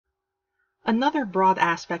Another broad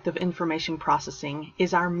aspect of information processing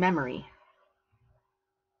is our memory.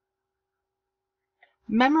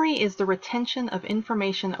 Memory is the retention of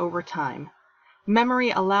information over time. Memory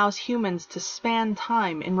allows humans to span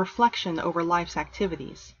time in reflection over life's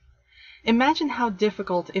activities. Imagine how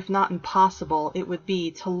difficult, if not impossible, it would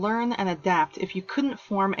be to learn and adapt if you couldn't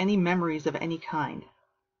form any memories of any kind.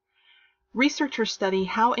 Researchers study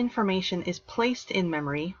how information is placed in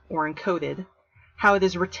memory, or encoded, how it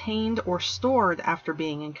is retained or stored after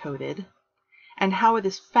being encoded, and how it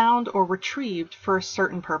is found or retrieved for a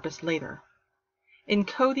certain purpose later.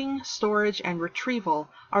 Encoding, storage, and retrieval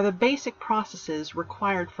are the basic processes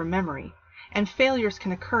required for memory, and failures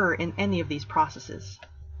can occur in any of these processes.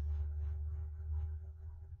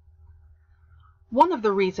 One of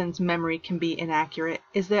the reasons memory can be inaccurate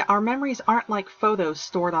is that our memories aren't like photos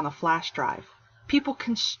stored on a flash drive. People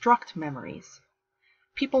construct memories.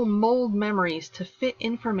 People mold memories to fit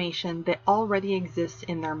information that already exists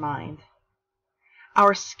in their mind.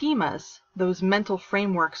 Our schemas, those mental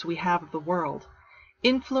frameworks we have of the world,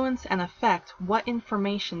 influence and affect what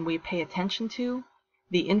information we pay attention to,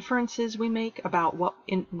 the inferences we make about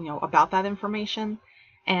about that information,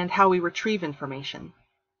 and how we retrieve information.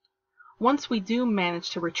 Once we do manage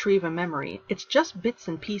to retrieve a memory, it's just bits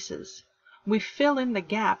and pieces. We fill in the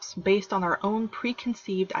gaps based on our own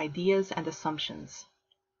preconceived ideas and assumptions.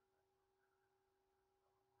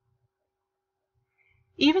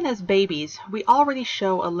 Even as babies, we already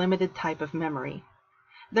show a limited type of memory.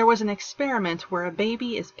 There was an experiment where a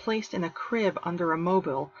baby is placed in a crib under a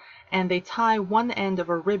mobile, and they tie one end of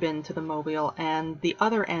a ribbon to the mobile and the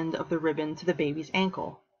other end of the ribbon to the baby's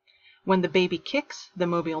ankle. When the baby kicks, the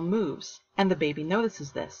mobile moves, and the baby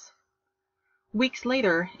notices this. Weeks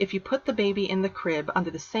later, if you put the baby in the crib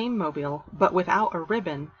under the same mobile, but without a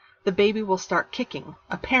ribbon, the baby will start kicking,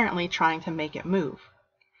 apparently trying to make it move.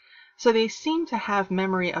 So they seem to have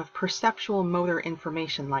memory of perceptual motor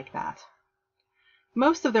information like that.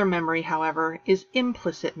 Most of their memory, however, is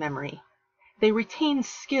implicit memory. They retain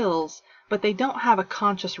skills, but they don't have a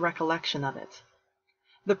conscious recollection of it.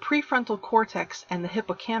 The prefrontal cortex and the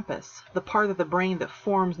hippocampus, the part of the brain that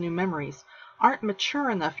forms new memories, aren't mature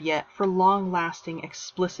enough yet for long-lasting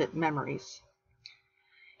explicit memories.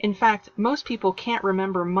 In fact, most people can't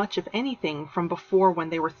remember much of anything from before when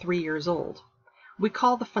they were 3 years old. We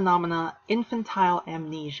call the phenomena infantile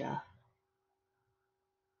amnesia.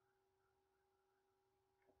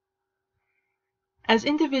 As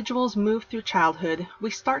individuals move through childhood,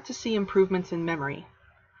 we start to see improvements in memory.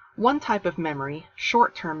 One type of memory,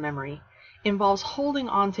 short-term memory, involves holding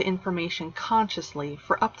on to information consciously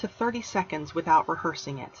for up to 30 seconds without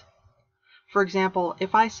rehearsing it. For example,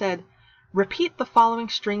 if I said, repeat the following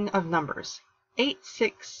string of numbers, 8,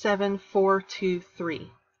 6, 7, 4, 2,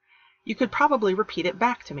 3, you could probably repeat it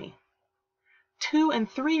back to me. 2- and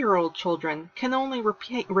 3-year-old children can only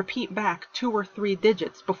repeat back 2 or 3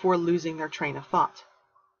 digits before losing their train of thought.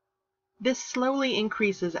 This slowly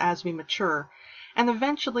increases as we mature, and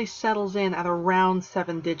eventually settles in at around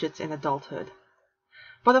 7 digits in adulthood.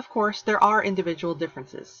 But of course, there are individual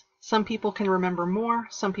differences. Some people can remember more,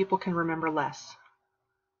 some people can remember less.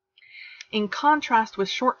 In contrast with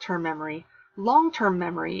short-term memory, long-term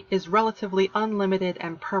memory is relatively unlimited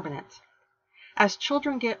and permanent. As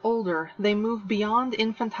children get older, they move beyond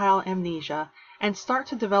infantile amnesia and start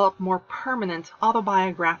to develop more permanent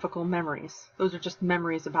autobiographical memories. Those are just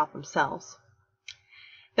memories about themselves.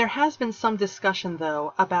 There has been some discussion,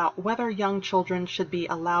 though, about whether young children should be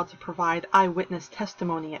allowed to provide eyewitness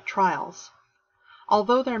testimony at trials.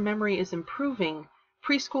 Although their memory is improving,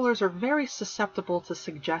 preschoolers are very susceptible to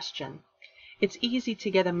suggestion. It's easy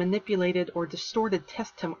to get a manipulated or distorted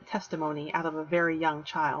testimony out of a very young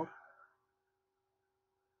child.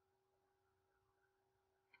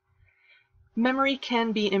 Memory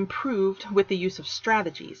can be improved with the use of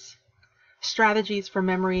strategies. Strategies for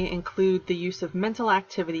memory include the use of mental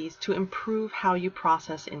activities to improve how you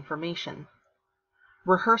process information.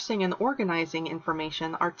 Rehearsing and organizing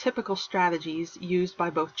information are typical strategies used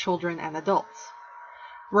by both children and adults.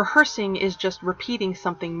 Rehearsing is just repeating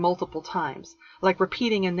something multiple times, like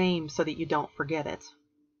repeating a name so that you don't forget it.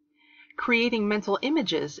 Creating mental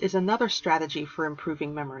images is another strategy for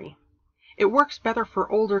improving memory. It works better for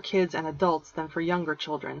older kids and adults than for younger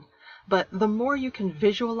children. But the more you can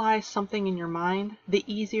visualize something in your mind, the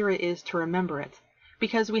easier it is to remember it,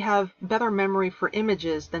 because we have better memory for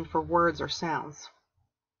images than for words or sounds.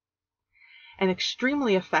 An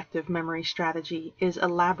extremely effective memory strategy is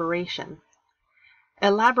elaboration.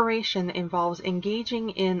 Elaboration involves engaging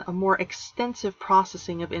in a more extensive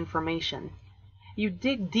processing of information. You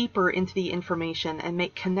dig deeper into the information and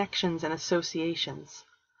make connections and associations.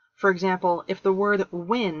 For example, if the word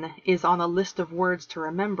win is on a list of words to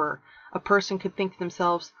remember, a person could think to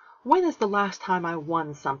themselves, when is the last time I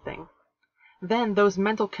won something? Then those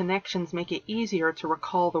mental connections make it easier to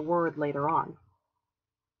recall the word later on.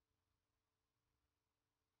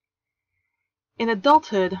 In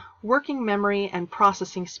adulthood, working memory and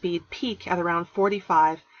processing speed peak at around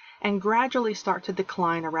 45 and gradually start to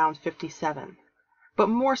decline around 57, but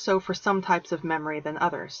more so for some types of memory than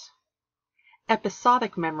others.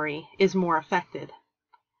 Episodic memory is more affected.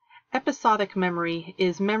 Episodic memory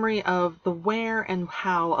is memory of the where and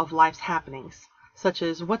how of life's happenings, such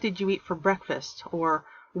as what did you eat for breakfast, or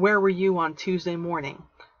where were you on Tuesday morning?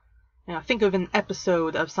 Think of an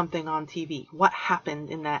episode of something on TV. What happened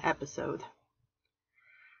in that episode?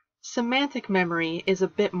 Semantic memory is a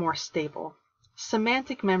bit more stable.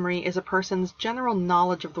 Semantic memory is a person's general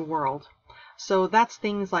knowledge of the world. So that's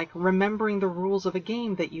things like remembering the rules of a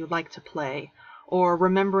game that you like to play, or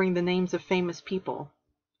remembering the names of famous people.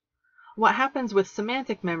 What happens with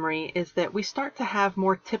semantic memory is that we start to have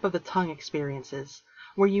more tip-of-the-tongue experiences,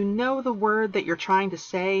 where you know the word that you're trying to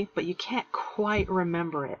say, but you can't quite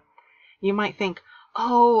remember it. You might think,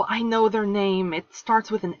 oh, I know their name. It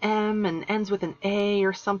starts with an M and ends with an A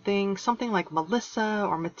or something like Melissa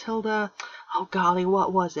or Matilda. Oh, golly,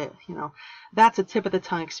 what was it? That's a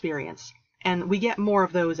tip-of-the-tongue experience. And we get more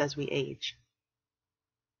of those as we age.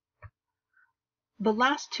 The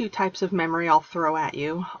last two types of memory I'll throw at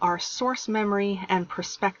you are source memory and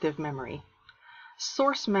perspective memory.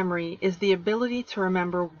 Source memory is the ability to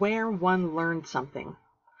remember where one learned something.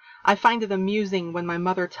 I find it amusing when my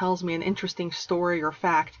mother tells me an interesting story or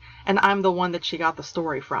fact, and I'm the one that she got the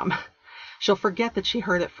story from. She'll forget that she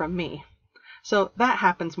heard it from me. So that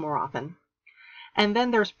happens more often. And then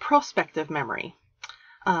there's prospective memory.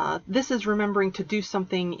 This is remembering to do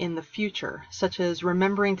something in the future, such as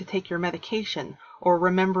remembering to take your medication or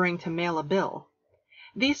remembering to mail a bill.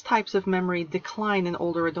 These types of memory decline in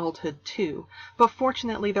older adulthood too, but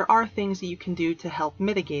fortunately there are things that you can do to help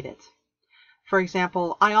mitigate it. For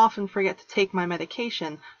example, I often forget to take my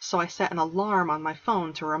medication, so I set an alarm on my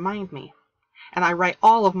phone to remind me. And I write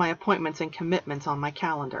all of my appointments and commitments on my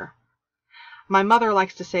calendar. My mother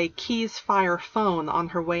likes to say keys fire phone on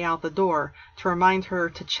her way out the door to remind her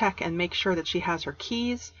to check and make sure that she has her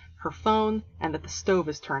keys, her phone, and that the stove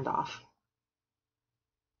is turned off.